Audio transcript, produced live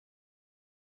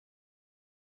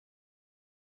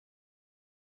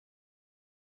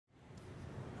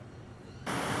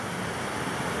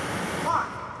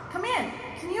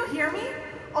hear me?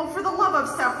 Oh, for the love of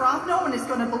Sephiroth, no one is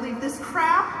going to believe this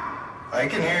crap. I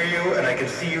can hear you, and I can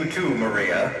see you too,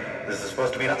 Maria. This is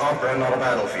supposed to be an opera, not a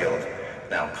battlefield.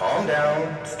 Now calm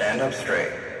down, stand up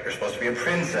straight. You're supposed to be a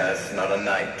princess, not a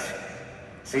knight.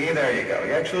 See, there you go.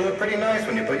 You actually look pretty nice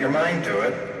when you put your mind to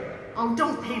it. Oh,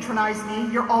 don't patronize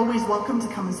me. You're always welcome to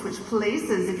come and switch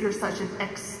places if you're such an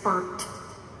expert.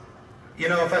 You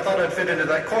know, if I thought I'd fit into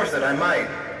that corset, I might.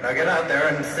 Now get out there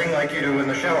and sing like you do in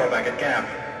the shower back at camp.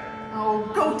 Oh,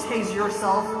 go tase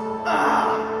yourself.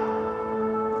 Ugh.